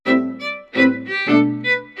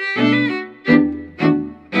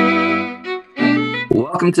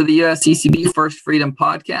Welcome to the USCCB First Freedom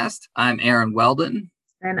Podcast. I'm Aaron Weldon.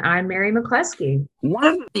 And I'm Mary McCluskey. One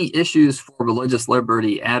of the issues for religious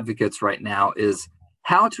liberty advocates right now is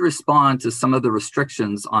how to respond to some of the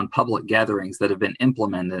restrictions on public gatherings that have been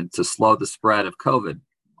implemented to slow the spread of COVID.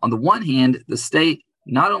 On the one hand, the state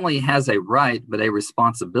not only has a right, but a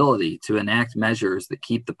responsibility to enact measures that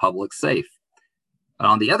keep the public safe. But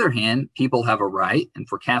on the other hand, people have a right, and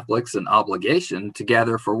for Catholics, an obligation to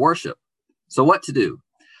gather for worship. So what to do?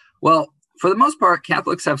 Well, for the most part,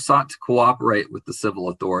 Catholics have sought to cooperate with the civil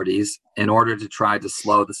authorities in order to try to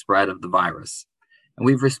slow the spread of the virus. And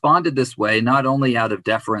we've responded this way not only out of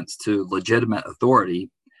deference to legitimate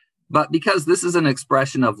authority, but because this is an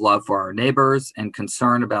expression of love for our neighbors and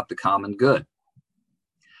concern about the common good.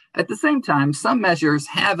 At the same time, some measures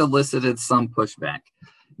have elicited some pushback.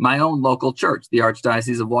 My own local church, the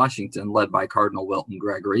Archdiocese of Washington, led by Cardinal Wilton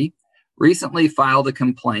Gregory, recently filed a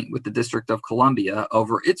complaint with the District of Columbia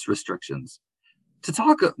over its restrictions. To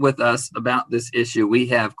talk with us about this issue, we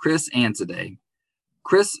have Chris Anzadeh.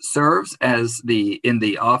 Chris serves in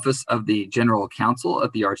the office of the General Counsel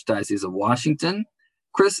at the Archdiocese of Washington.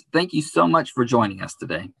 Chris, thank you so much for joining us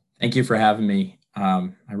today. Thank you for having me.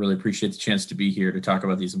 I really appreciate the chance to be here to talk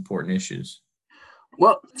about these important issues.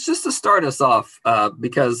 Well, just to start us off,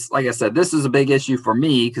 because like I said, this is a big issue for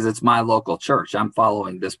me because it's my local church. I'm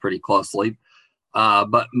following this pretty closely,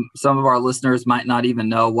 but some of our listeners might not even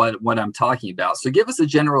know what I'm talking about. So give us a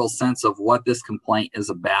general sense of what this complaint is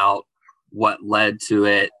about, what led to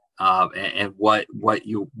it, and what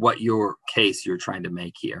your case you're trying to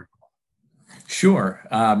make here. Sure.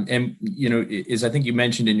 And, as I think you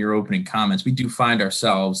mentioned in your opening comments, we do find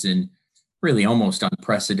ourselves in really almost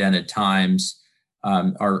unprecedented times.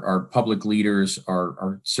 Our public leaders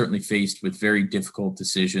are certainly faced with very difficult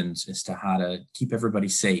decisions as to how to keep everybody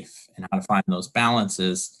safe and how to find those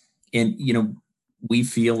balances. And, we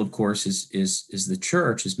feel, of course, as the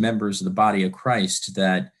church, as members of the body of Christ,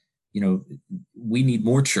 that, we need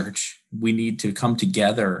more church. We need to come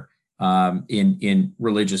together in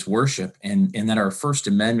religious worship, and that our First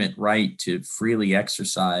Amendment right to freely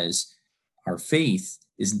exercise our faith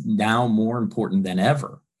is now more important than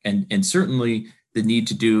ever. And certainly the need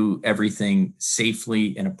to do everything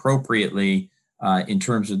safely and appropriately in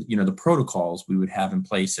terms of, the protocols we would have in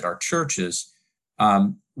place at our churches.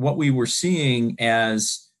 What we were seeing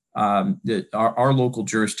as our local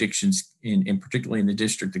jurisdictions, in particularly in the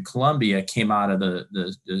District of Columbia, came out of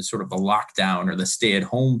the sort of the lockdown or the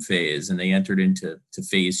stay-at-home phase, and they entered into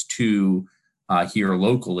phase 2 here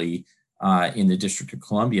locally in the District of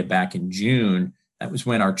Columbia back in June. That was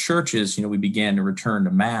when our churches, we began to return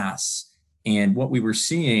to Mass. And what we were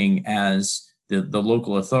seeing as the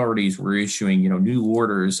local authorities were issuing, new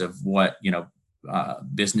orders of what,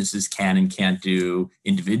 businesses can and can't do,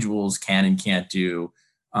 individuals can and can't do.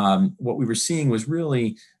 What we were seeing was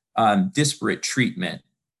really disparate treatment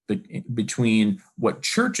between what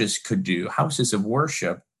churches could do, houses of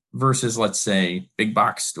worship, versus, let's say, big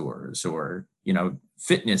box stores or,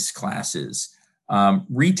 fitness classes,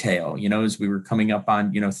 retail, as we were coming up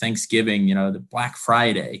on, Thanksgiving, the Black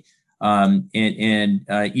Friday. And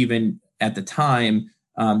even at the time,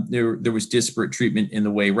 there was disparate treatment in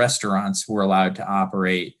the way restaurants were allowed to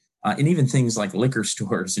operate, and even things like liquor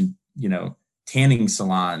stores and, tanning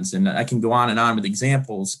salons. And I can go on and on with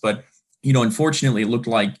examples, but, unfortunately, it looked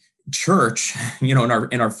like church, in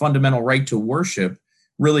our fundamental right to worship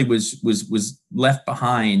really was left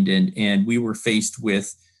behind. And we were faced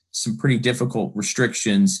with some pretty difficult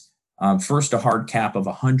restrictions. First, a hard cap of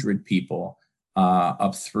 100 people.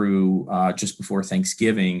 Up through just before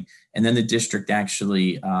Thanksgiving. And then the district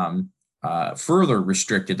actually further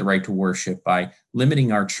restricted the right to worship by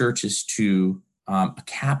limiting our churches to a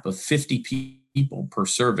cap of 50 people per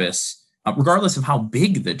service, regardless of how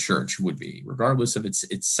big the church would be, regardless of its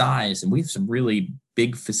size. And we have some really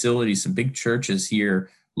big facilities, some big churches here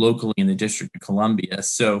locally in the District of Columbia.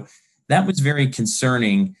 So that was very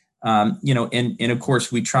concerning, and of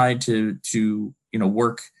course we tried to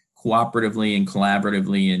work cooperatively and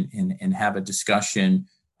collaboratively and have a discussion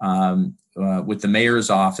with the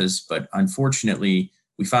mayor's office. But unfortunately,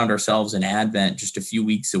 we found ourselves in Advent just a few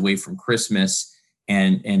weeks away from Christmas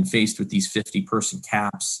and faced with these 50-person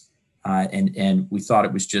caps. And we thought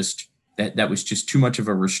it was just that was just too much of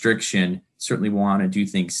a restriction. Certainly want to do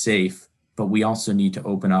things safe, but we also need to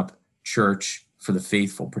open up church for the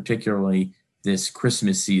faithful, particularly this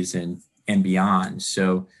Christmas season and beyond.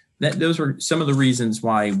 So those were some of the reasons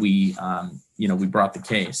why we brought the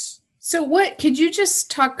case. So could you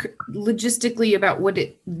just talk logistically about what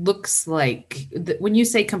it looks like when you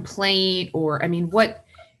say complaint, or,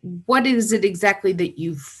 what is it exactly that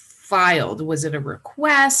you filed? Was it a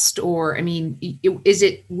request, or, I mean,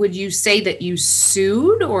 would you say that you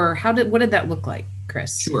sued, or what did that look like,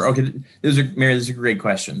 Chris? Sure. Okay. Mary, those are great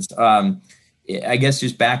questions. I guess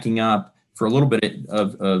just backing up for a little bit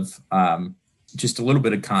of just a little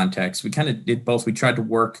bit of context, we kind of did both. We tried to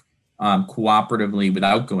work cooperatively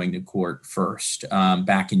without going to court first.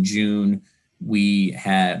 Back in June, we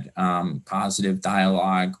had positive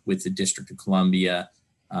dialogue with the District of Columbia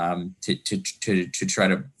to try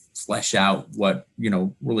to flesh out what,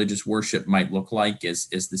 religious worship might look like as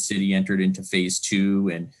the city entered into phase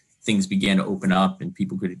 2 and things began to open up and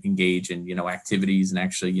people could engage in, activities and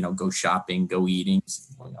actually, go shopping, go eating.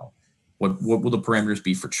 What will the parameters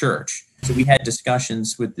be for church? So we had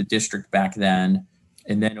discussions with the district back then.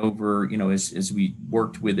 And then over, as we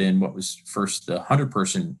worked within what was first the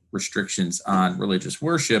 100-person restrictions on religious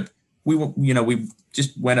worship, we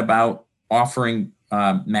just went about offering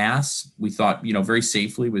mass. We thought, very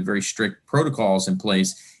safely with very strict protocols in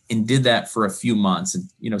place, and did that for a few months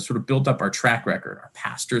and, sort of built up our track record. Our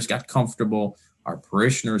pastors got comfortable, our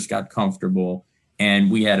parishioners got comfortable,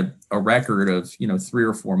 and we had a record of, 3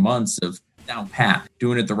 or 4 months of down pat,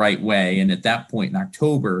 doing it the right way. And at that point in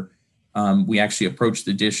October, we actually approached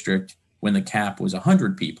the district when the cap was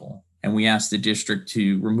 100 people. And we asked the district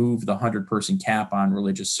to remove the 100-person cap on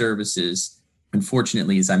religious services.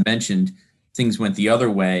 Unfortunately, as I mentioned, things went the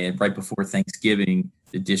other way. And right before Thanksgiving,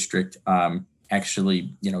 the district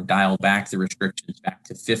actually, dialed back the restrictions back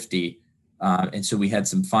to 50. And so we had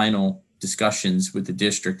some final discussions with the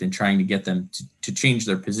district and trying to get them to change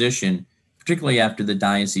their position, particularly after the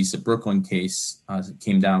Diocese of Brooklyn case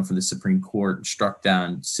came down from the Supreme Court and struck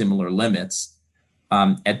down similar limits.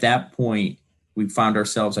 At that point, we found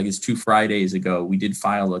ourselves, I guess, 2 Fridays ago, we did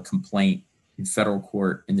file a complaint in federal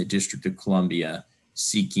court in the District of Columbia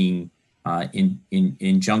seeking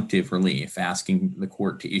injunctive relief, asking the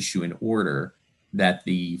court to issue an order that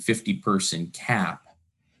the 50-person cap,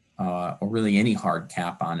 or really any hard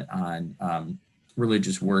cap on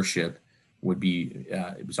religious worship, would be,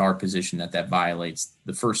 it was our position that violates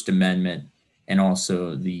the First Amendment and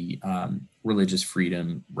also the Religious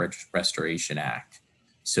Freedom Restoration Act.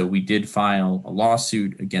 So we did file a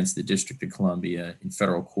lawsuit against the District of Columbia in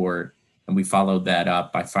federal court, and we followed that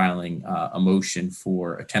up by filing a motion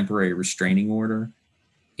for a temporary restraining order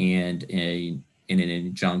and an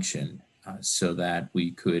injunction so that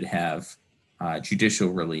we could have judicial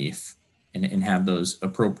relief and have those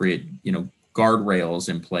appropriate, guardrails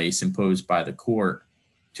in place imposed by the court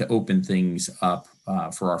to open things up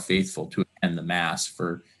for our faithful to attend the Mass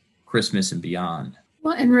for Christmas and beyond.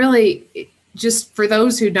 Well, and really, just for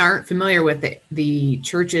those who aren't familiar with the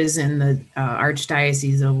churches in the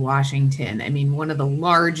Archdiocese of Washington, I mean, one of the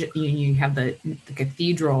large, you have the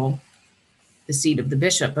cathedral, the seat of the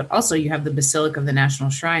bishop, but also you have the Basilica of the National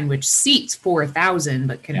Shrine, which seats 4,000,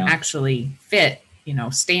 but can actually fit,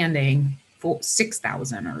 standing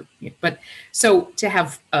 6,000 but so to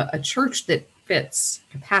have a church that fits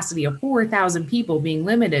capacity of 4,000 people being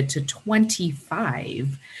limited to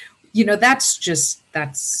 25,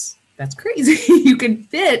 that's crazy. You can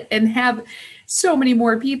fit and have so many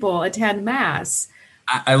more people attend Mass.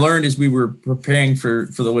 I learned as we were preparing for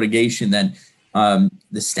the litigation that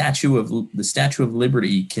the Statue of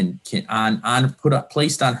Liberty can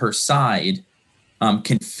placed on her side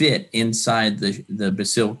can fit inside the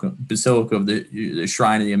Basilica of the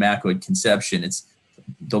Shrine of the Immaculate Conception. It's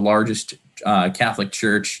the largest Catholic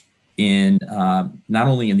church in not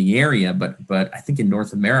only in the area, but I think in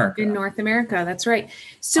North America. In North America, that's right.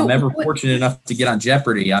 So I'm ever fortunate enough to get on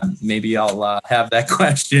Jeopardy. Maybe I'll have that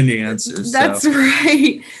question answered. That's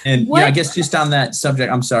right. And I guess just on that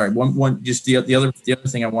subject, I'm sorry. One just the other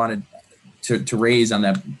thing I wanted to raise on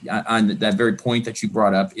that very point that you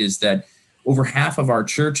brought up is that over half of our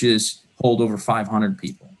churches hold over 500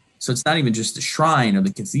 people. So it's not even just the shrine or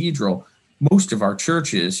the cathedral. Most of our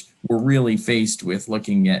churches were really faced with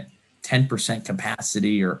looking at 10%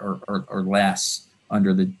 capacity or less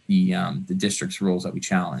under the district's rules that we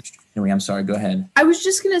challenged. Anyway, I'm sorry, go ahead. I was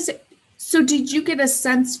just going to say, so did you get a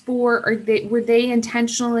sense for, were they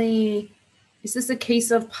intentionally, is this a case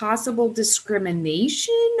of possible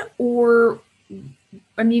discrimination or,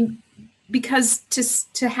 I mean, because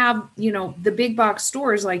to have, the big box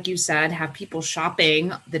stores, like you said, have people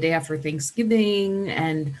shopping the day after Thanksgiving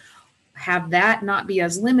and have that not be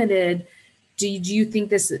as limited. Do you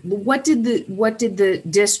think what did the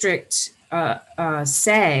district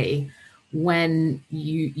say when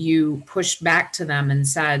you pushed back to them and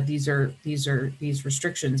said these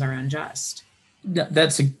restrictions are unjust?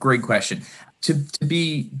 That's a great question. To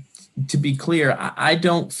be clear, I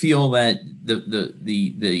don't feel that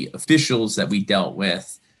the officials that we dealt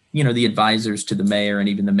with the advisors to the mayor and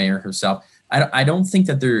even the mayor herself. I don't think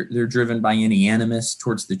that they're driven by any animus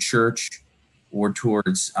towards the church or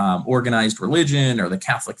towards organized religion or the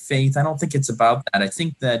Catholic faith. I don't think it's about that. I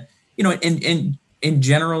think that, and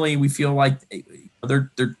generally we feel like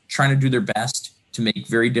they're trying to do their best to make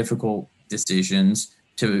very difficult decisions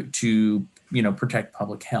to protect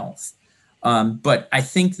public health. But I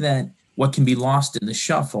think that what can be lost in the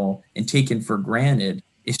shuffle and taken for granted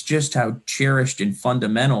is just how cherished and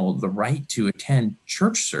fundamental the right to attend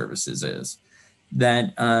church services is.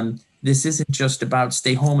 That this isn't just about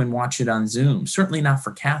stay home and watch it on Zoom. Certainly not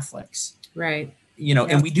for Catholics. Right.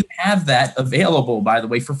 And we do have that available, by the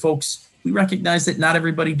way, for folks. We recognize that not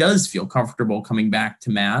everybody does feel comfortable coming back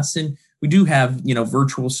to Mass. And we do have,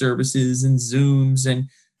 virtual services and Zooms.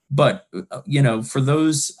 But for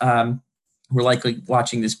those who are likely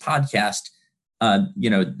watching this podcast,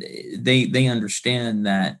 they understand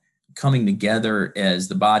that coming together as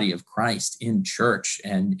the body of Christ in church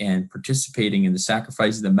and participating in the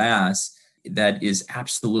sacrifice of the Mass, that is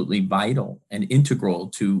absolutely vital and integral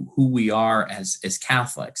to who we are as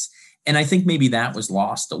Catholics. And I think maybe that was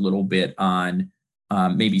lost a little bit on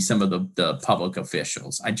maybe some of the public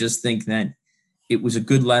officials. I just think that it was a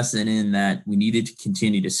good lesson in that we needed to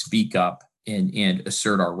continue to speak up and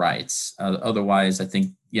assert our rights. Otherwise, I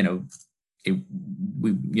think, we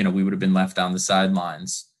would have been left on the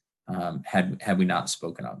sidelines had we not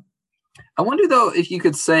spoken up. I wonder, though, if you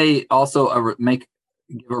could say also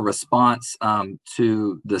give a response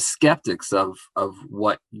to the skeptics of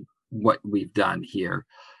what we've done here.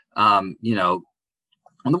 On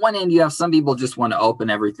the one hand, you have some people just want to open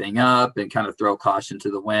everything up and kind of throw caution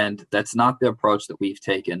to the wind. That's not the approach that we've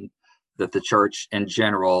taken, that the church in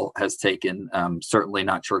general has taken, certainly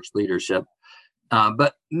not church leadership.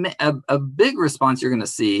 But a big response you're going to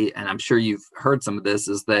see, and I'm sure you've heard some of this,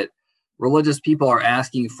 is that religious people are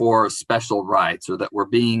asking for special rights, or that we're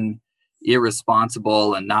being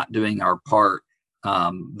irresponsible and not doing our part,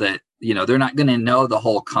 that, they're not going to know the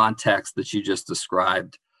whole context that you just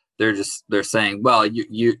described. They're saying, well,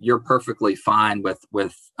 you're perfectly fine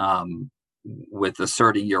with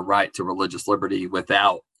asserting your right to religious liberty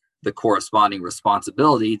without the corresponding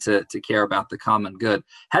responsibility to care about the common good.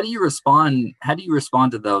 How do you respond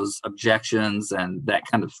to those objections and that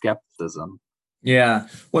kind of skepticism? Yeah.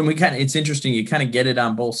 It's interesting. You kind of get it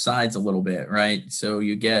on both sides a little bit, right? So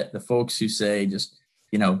you get the folks who say, just,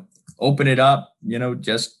 open it up,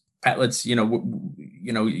 let's,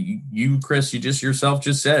 you, Chris, you just yourself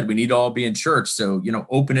just said, we need to all be in church. So,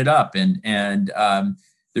 open it up and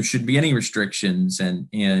there shouldn't be any restrictions.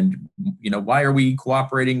 And why are we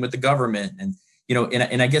cooperating with the government? And,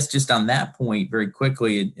 and I guess just on that point very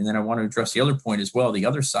quickly, and then I want to address the other point as well. The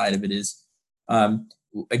other side of it is, I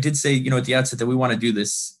did say, at the outset that we want to do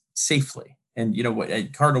this safely. And,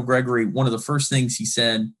 Cardinal Gregory, one of the first things he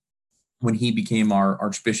said when he became our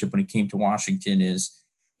archbishop, when he came to Washington, is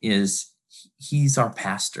he's our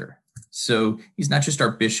pastor. So he's not just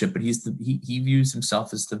our bishop, but he views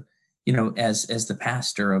himself as as the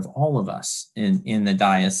pastor of all of us in the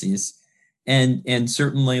diocese. And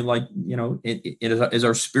certainly, it is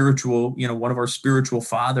our spiritual, one of our spiritual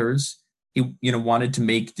fathers. He, wanted to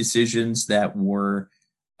make decisions that were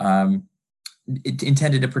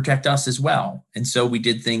intended to protect us as well. And so we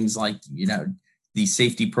did things like, the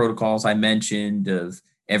safety protocols I mentioned of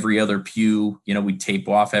every other pew, we tape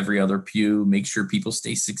off every other pew, make sure people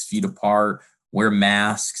stay 6 feet apart, wear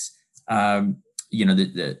masks,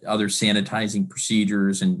 the other sanitizing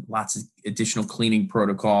procedures and lots of additional cleaning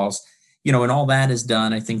protocols, and all that is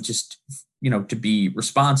done, I think, just, to be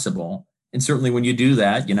responsible. And certainly when you do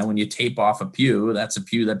that, when you tape off a pew, that's a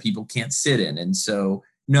pew that people can't sit in. And so,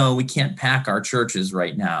 no, we can't pack our churches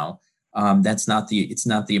right now. It's not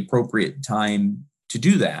the appropriate time to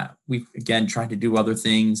do that. We've, again, tried to do other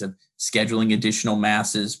things of scheduling additional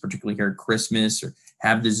masses, particularly here at Christmas, or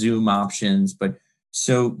have the Zoom options. But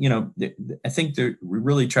so, I think that we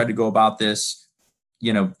really tried to go about this,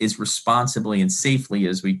 as responsibly and safely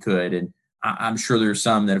as we could. And I'm sure there's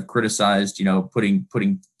some that have criticized, putting,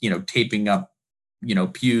 taping up,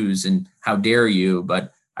 pews, and how dare you.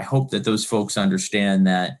 But I hope that those folks understand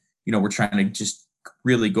that, we're trying to just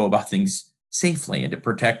really go about things safely and to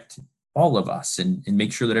protect all of us and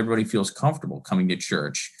make sure that everybody feels comfortable coming to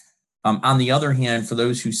church. On the other hand, for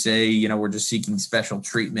those who say, we're just seeking special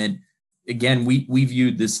treatment, again, we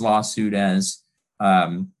viewed this lawsuit as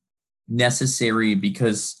necessary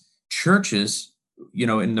because churches,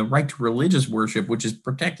 in the right to religious worship, which is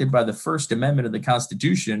protected by the First Amendment of the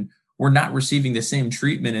Constitution, were not receiving the same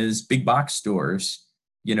treatment as big box stores,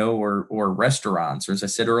 or restaurants, or as I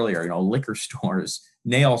said earlier, liquor stores,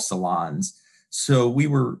 nail salons. So we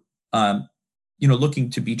were, looking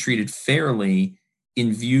to be treated fairly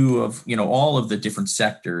in view of, all of the different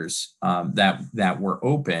sectors that were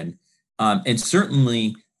open. And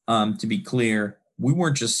certainly, to be clear, we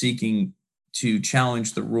weren't just seeking to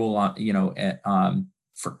challenge the rule on,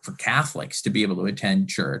 for Catholics to be able to attend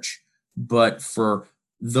church, but for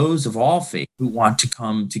those of all faith who want to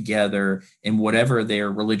come together in whatever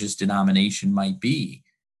their religious denomination might be.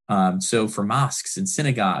 So for mosques and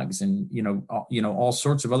synagogues and all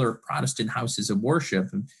sorts of other Protestant houses of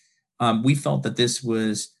worship, we felt that this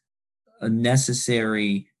was a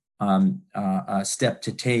necessary step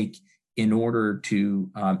to take in order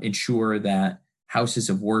to ensure that houses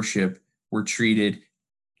of worship were treated,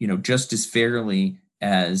 just as fairly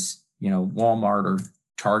as Walmart or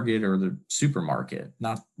Target or the supermarket.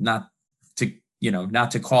 Not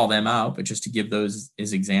to call them out, but just to give those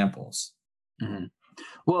as examples. Mm-hmm.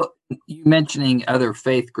 Well, you mentioning other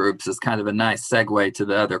faith groups is kind of a nice segue to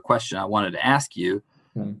the other question I wanted to ask you,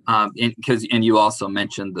 because you also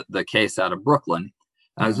mentioned the case out of Brooklyn.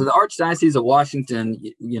 So the Archdiocese of Washington,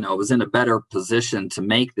 was in a better position to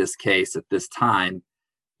make this case at this time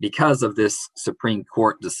because of this Supreme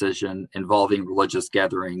Court decision involving religious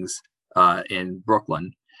gatherings in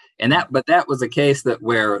Brooklyn, but that was a case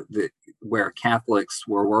where Catholics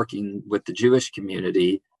were working with the Jewish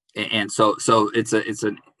community. And so it's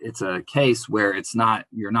a case where it's not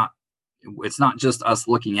just us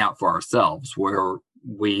looking out for ourselves, where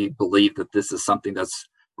we believe that this is something that's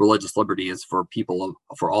religious liberty is for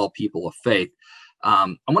all people of faith.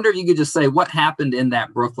 I wonder if you could just say what happened in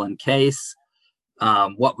that Brooklyn case,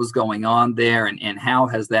 what was going on there, and how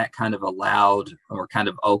has that kind of allowed or kind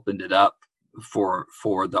of opened it up for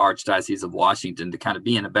the Archdiocese of Washington to kind of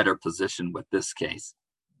be in a better position with this case?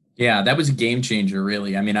 Yeah, that was a game changer,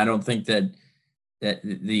 really. I mean, I don't think that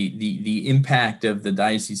the impact of the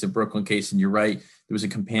Diocese of Brooklyn case, and you're right, there was a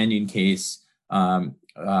companion case,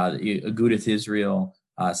 Agudath Israel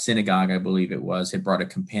Synagogue, I believe it was, had brought a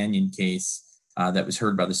companion case that was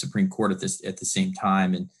heard by the Supreme Court at the same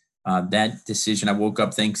time. And that decision, I woke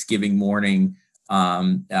up Thanksgiving morning,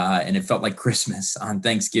 and it felt like Christmas on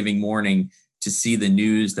Thanksgiving morning to see the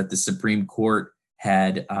news that the Supreme Court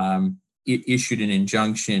had issued an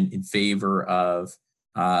injunction in favor of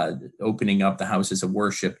opening up the houses of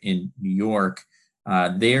worship in New York.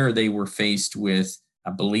 There they were faced with,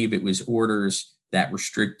 I believe it was orders that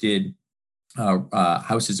restricted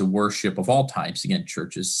houses of worship of all types, again,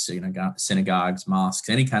 churches, synagogues, mosques,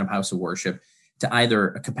 any kind of house of worship, to either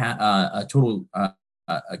a total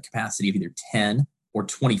capacity of either 10 or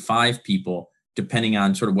 25 people, depending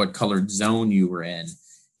on sort of what colored zone you were in.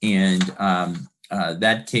 And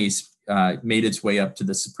that case made its way up to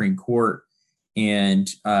the Supreme Court. And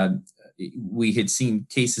we had seen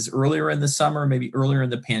cases earlier in the summer, maybe earlier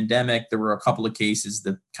in the pandemic. There were a couple of cases,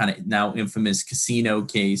 the kind of now infamous casino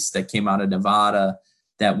case that came out of Nevada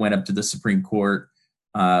that went up to the Supreme Court,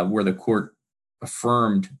 where the court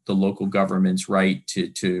affirmed the local government's right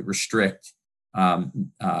to restrict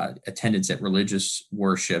attendance at religious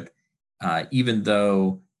worship, even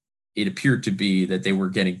though it appeared to be that they were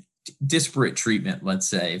getting disparate treatment, let's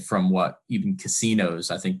say, from what even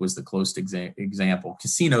casinos, I think, was the closest example.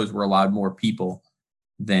 Casinos were allowed more people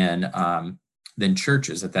than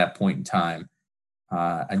churches at that point in time.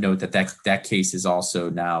 I note that case has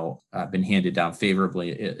also now been handed down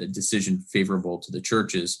favorably, a decision favorable to the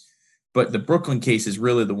churches. But the Brooklyn case is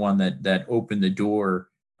really the one that opened the door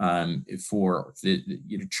for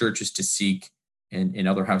the churches to seek and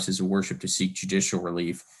other houses of worship to seek judicial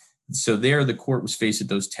relief. So there, the court was faced with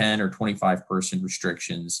those 10 or 25 person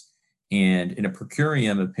restrictions, and in a per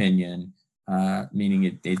curiam opinion,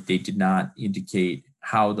 meaning they did not indicate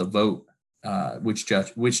how the vote,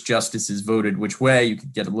 which justices voted which way. You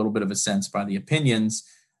could get a little bit of a sense by the opinions,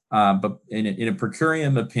 but in a per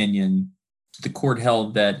curiam opinion, the court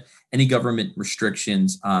held that any government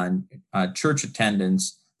restrictions on church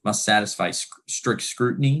attendance must satisfy strict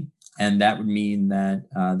scrutiny, and that would mean that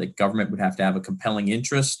the government would have to have a compelling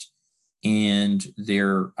interest, and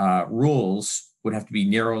their rules would have to be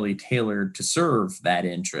narrowly tailored to serve that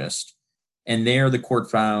interest. And there, the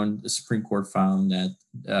Supreme Court found that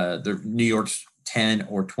the New York's 10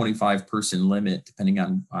 or 25 person limit, depending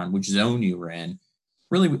on which zone you were in,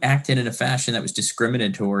 really acted in a fashion that was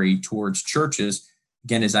discriminatory towards churches.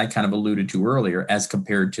 Again, as I kind of alluded to earlier, as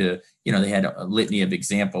compared to, they had a litany of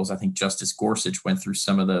examples. I think Justice Gorsuch went through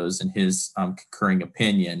some of those in his concurring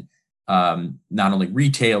opinion. Not only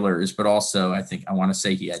retailers, but also I want to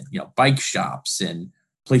say he had, bike shops and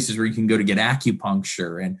places where you can go to get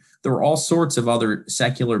acupuncture. And there were all sorts of other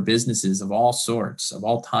secular businesses of all sorts, of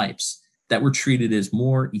all types, that were treated as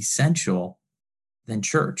more essential than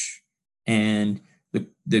church. And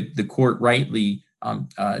the court rightly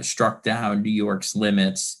struck down New York's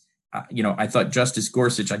limits. I thought Justice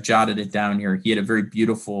Gorsuch, I jotted it down here. He had a very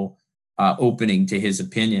beautiful opening to his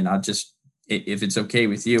opinion. I'll just, if it's okay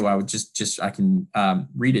with you, I would I can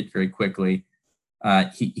read it very quickly.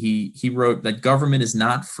 He wrote that government is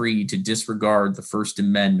not free to disregard the First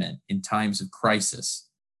Amendment in times of crisis.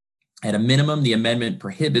 At a minimum, the amendment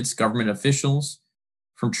prohibits government officials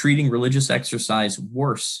from treating religious exercise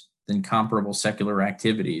worse than comparable secular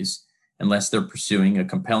activities unless they're pursuing a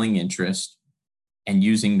compelling interest and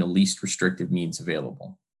using the least restrictive means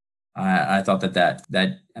available. I thought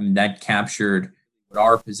that captured what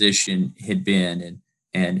our position had been,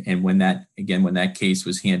 and when that case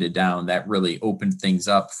was handed down, that really opened things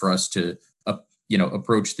up for us to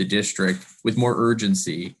approach the district with more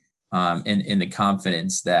urgency, and the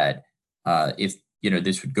confidence that if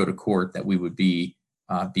this would go to court, that we would be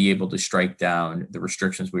able to strike down the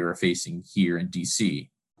restrictions we were facing here in DC.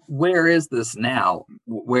 Where is this now?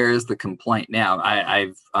 Where is the complaint now?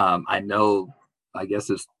 I know, I guess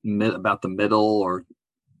it's about the middle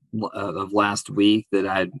of last week that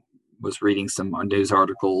I was reading some news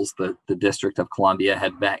articles that the District of Columbia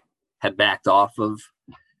had backed off of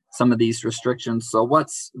some of these restrictions. So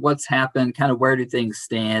what's happened? Kind of where do things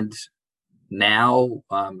stand now,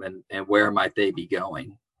 and where might they be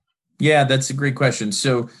going? Yeah, that's a great question.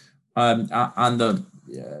 So on the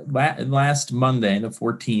last Monday, the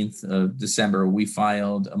 14th of December, we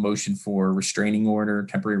filed a motion for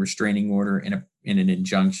temporary restraining order, and an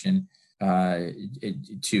injunction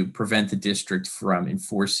to prevent the district from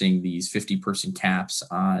enforcing these 50-person caps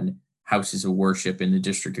on houses of worship in the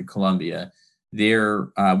District of Columbia.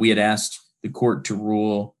 We had asked the court to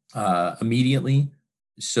rule immediately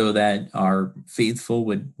so that our faithful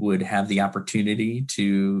would have the opportunity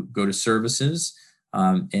to go to services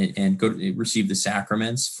and go to receive the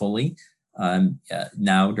sacraments fully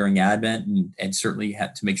now during Advent, and certainly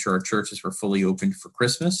had to make sure our churches were fully open for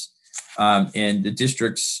Christmas. And the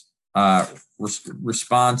district's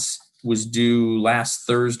response was due last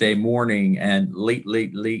Thursday morning, and late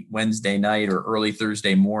Wednesday night or early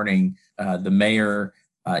Thursday morning, the mayor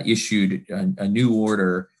issued a new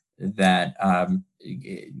order that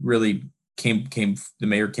really the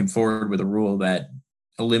mayor came forward with a rule that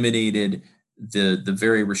eliminated the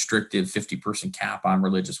very restrictive 50-person cap on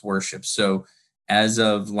religious worship. So as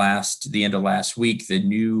of the end of last week, the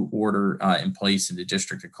new order in place in the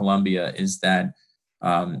District of Columbia is that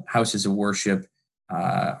houses of worship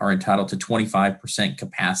are entitled to 25%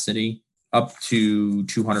 capacity up to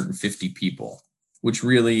 250 people, which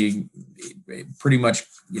really pretty much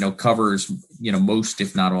covers most,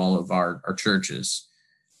 if not all, of our churches.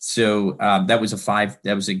 So that was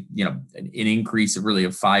an increase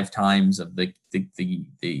of 5 times of the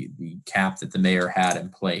cap that the mayor had in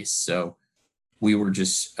place. So we were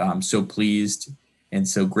just so pleased and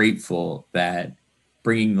so grateful that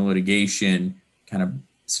bringing the litigation kind of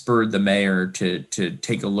spurred the mayor to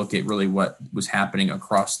take a look at really what was happening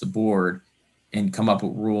across the board and come up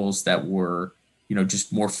with rules that were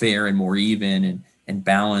just more fair and more even, and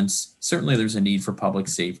balance. Certainly there's a need for public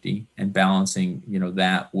safety, and balancing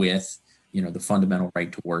that with the fundamental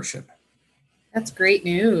right to worship. That's great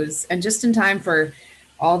news, and just in time for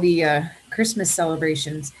all the Christmas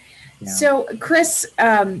celebrations. Yeah. So, Chris,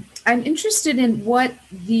 I'm interested in what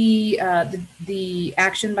the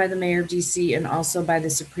action by the mayor of DC and also by the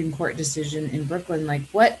Supreme Court decision in Brooklyn, like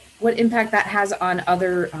what impact that has on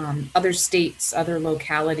other states, other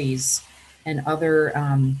localities, and other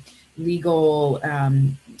legal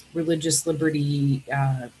religious liberty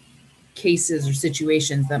cases or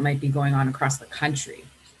situations that might be going on across the country.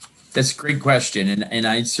 That's a great question, and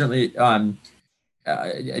I certainly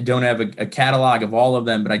I don't have a catalog of all of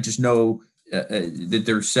them, but I just know that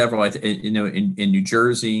there's several. In New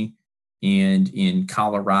Jersey and in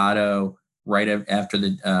Colorado, right after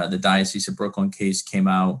the Diocese of Brooklyn case came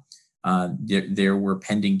out, there were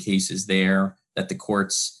pending cases there that the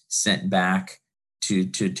courts sent back to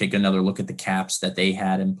take another look at the caps that they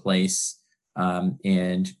had in place,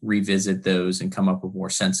 and revisit those and come up with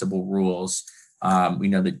more sensible rules. We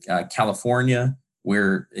know that California,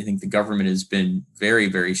 where I think the government has been very,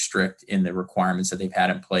 very strict in the requirements that they've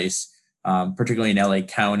had in place, particularly in LA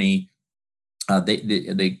County.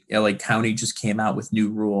 The LA County just came out with new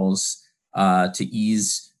rules to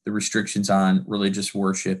ease the restrictions on religious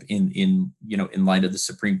worship in light of the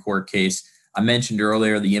Supreme Court case. I mentioned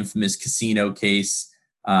earlier the infamous casino case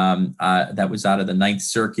that was out of the Ninth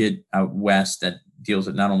Circuit out west that deals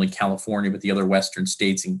with not only California, but the other Western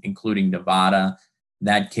states, including Nevada.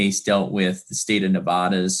 That case dealt with the state of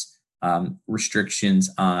Nevada's restrictions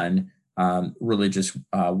on religious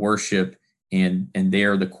worship. And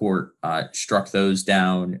there the court struck those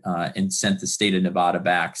down and sent the state of Nevada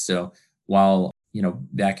back. So while,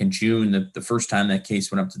 back in June, the first time that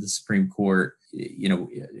case went up to the Supreme Court,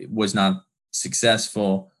 it was not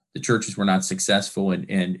successful. The churches were not successful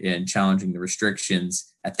in challenging the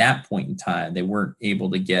restrictions. At that point in time, they weren't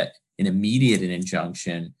able to get an immediate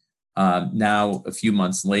injunction. Now, a few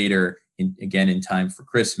months later, again in time for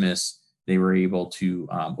Christmas, they were able to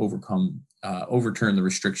overturn the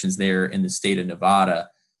restrictions there in the state of Nevada.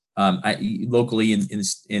 Locally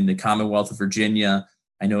in the Commonwealth of Virginia,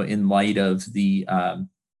 I know in light of the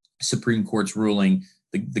Supreme Court's ruling,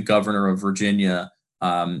 the governor of Virginia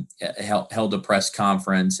held a press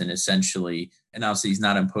conference and essentially announced that he's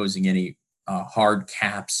not imposing any hard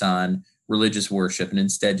caps on religious worship, and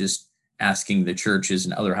instead just asking the churches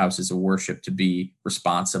and other houses of worship to be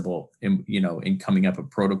responsible in coming up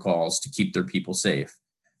with protocols to keep their people safe,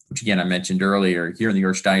 which again, I mentioned earlier here in the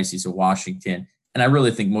Archdiocese of Washington. And I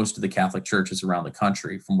really think most of the Catholic churches around the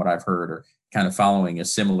country, from what I've heard, are kind of following a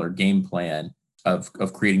similar game plan of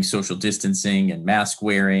creating social distancing and mask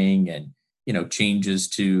wearing and, changes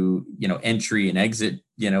to, entry and exit,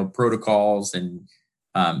 protocols, and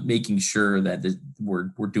making sure that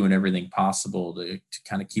we're doing everything possible to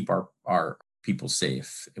kind of keep our people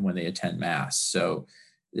safe when they attend Mass. So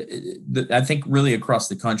I think really across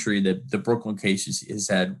the country, the Brooklyn case has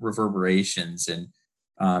had reverberations, and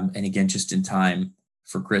again, just in time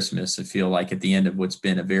for Christmas, I feel like at the end of what's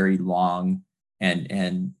been a very long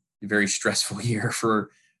and very stressful year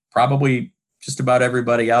for probably just about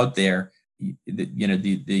everybody out there,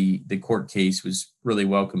 the court case was really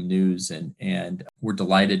welcome news, and we're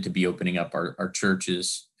delighted to be opening up our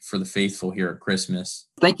churches for the faithful here at Christmas.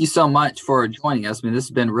 Thank you so much for joining us. I mean, this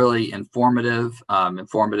has been really informative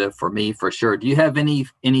for me, for sure. Do you have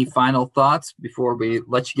any final thoughts before we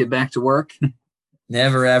let you get back to work?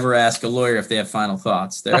 Never, ever ask a lawyer if they have final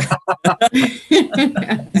thoughts. They're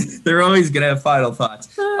always going to have final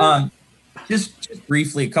thoughts. Just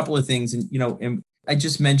briefly, a couple of things. And I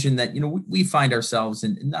just mentioned that, we find ourselves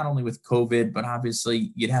in not only with COVID, but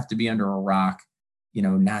obviously you'd have to be under a rock,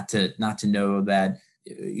 not to know that,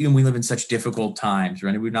 we live in such difficult times,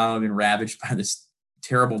 right? We've not only been ravaged by this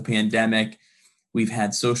terrible pandemic, we've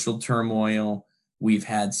had social turmoil, we've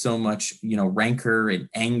had so much, rancor and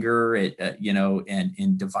anger, and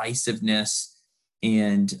divisiveness.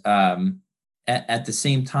 And at the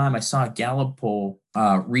same time, I saw a Gallup poll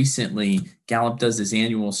recently. Gallup does this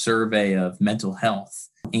annual survey of mental health,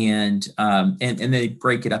 and they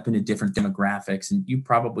break it up into different demographics. And you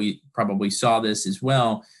probably saw this as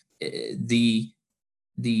well.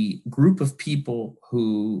 The group of people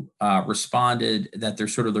who responded that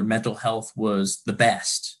their mental health was the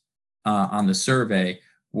best on the survey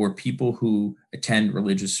were people who attend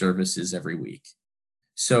religious services every week.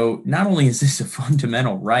 So not only is this a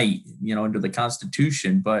fundamental right, under the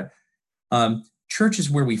Constitution, but church is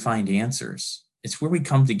where we find answers. It's where we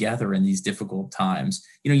come together in these difficult times.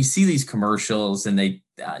 You see these commercials, and they,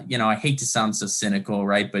 I hate to sound so cynical,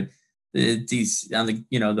 right? But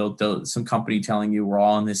some company telling you we're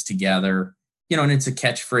all in this together, and it's a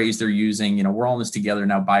catchphrase they're using, we're all in this together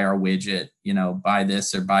now, buy our widget, buy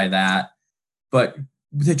this or buy that. But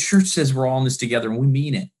the church says we're all in this together, and we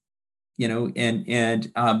mean it,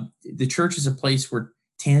 the church is a place where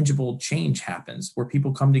tangible change happens, where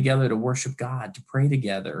people come together to worship God, to pray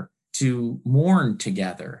together, to mourn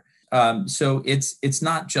together. So it's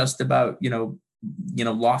not just about,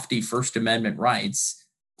 lofty First Amendment rights.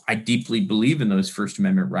 I deeply believe in those First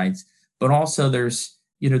Amendment rights, but also there is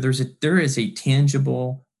a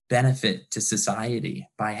tangible benefit to society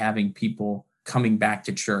by having people coming back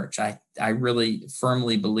to church. I really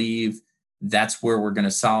firmly believe that's where we're going to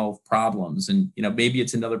solve problems. And, maybe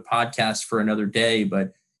it's another podcast for another day,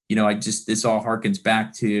 but, this all harkens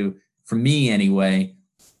back to, for me anyway,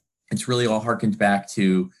 it's really all harkens back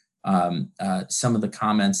to some of the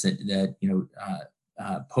comments that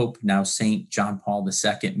Pope, now Saint John Paul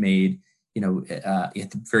II, made,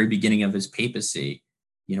 at the very beginning of his papacy,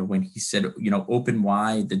 when he said, open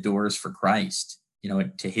wide the doors for Christ,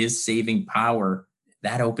 to his saving power.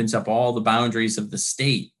 That opens up all the boundaries of the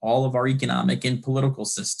state, all of our economic and political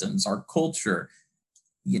systems, our culture.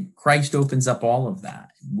 Christ opens up all of that.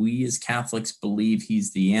 We as Catholics believe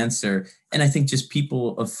he's the answer. And I think just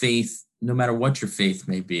people of faith, no matter what your faith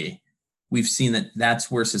may be, we've seen that that's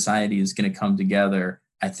where society is going to come together,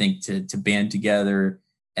 I think, to band together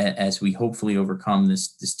as we hopefully overcome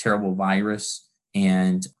this terrible virus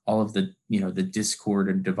and all of the, the discord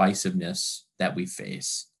and divisiveness that we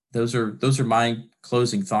face. Those are my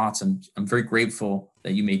closing thoughts. I'm very grateful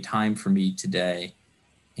that you made time for me today.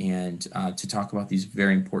 and to talk about these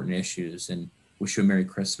very important issues, and wish you a Merry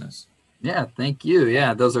Christmas. Yeah, thank you.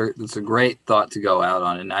 Yeah, that's a great thought to go out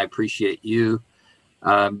on, and I appreciate you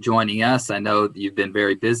joining us. I know you've been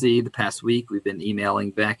very busy the past week. We've been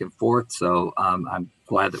emailing back and forth, so I'm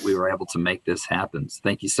glad that we were able to make this happen. So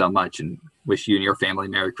thank you so much, and wish you and your family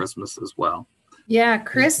Merry Christmas as well. Yeah,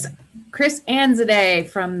 Chris Anzadeh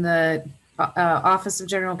from the Office of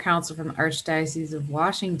General Counsel from the Archdiocese of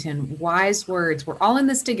Washington. Wise words. We're all in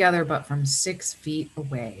this together, but from 6 feet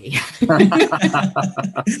away.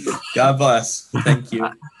 God bless. Thank you.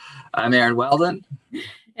 I'm Aaron Weldon.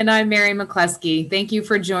 And I'm Mary McCluskey. Thank you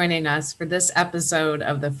for joining us for this episode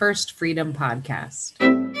of the First Freedom Podcast.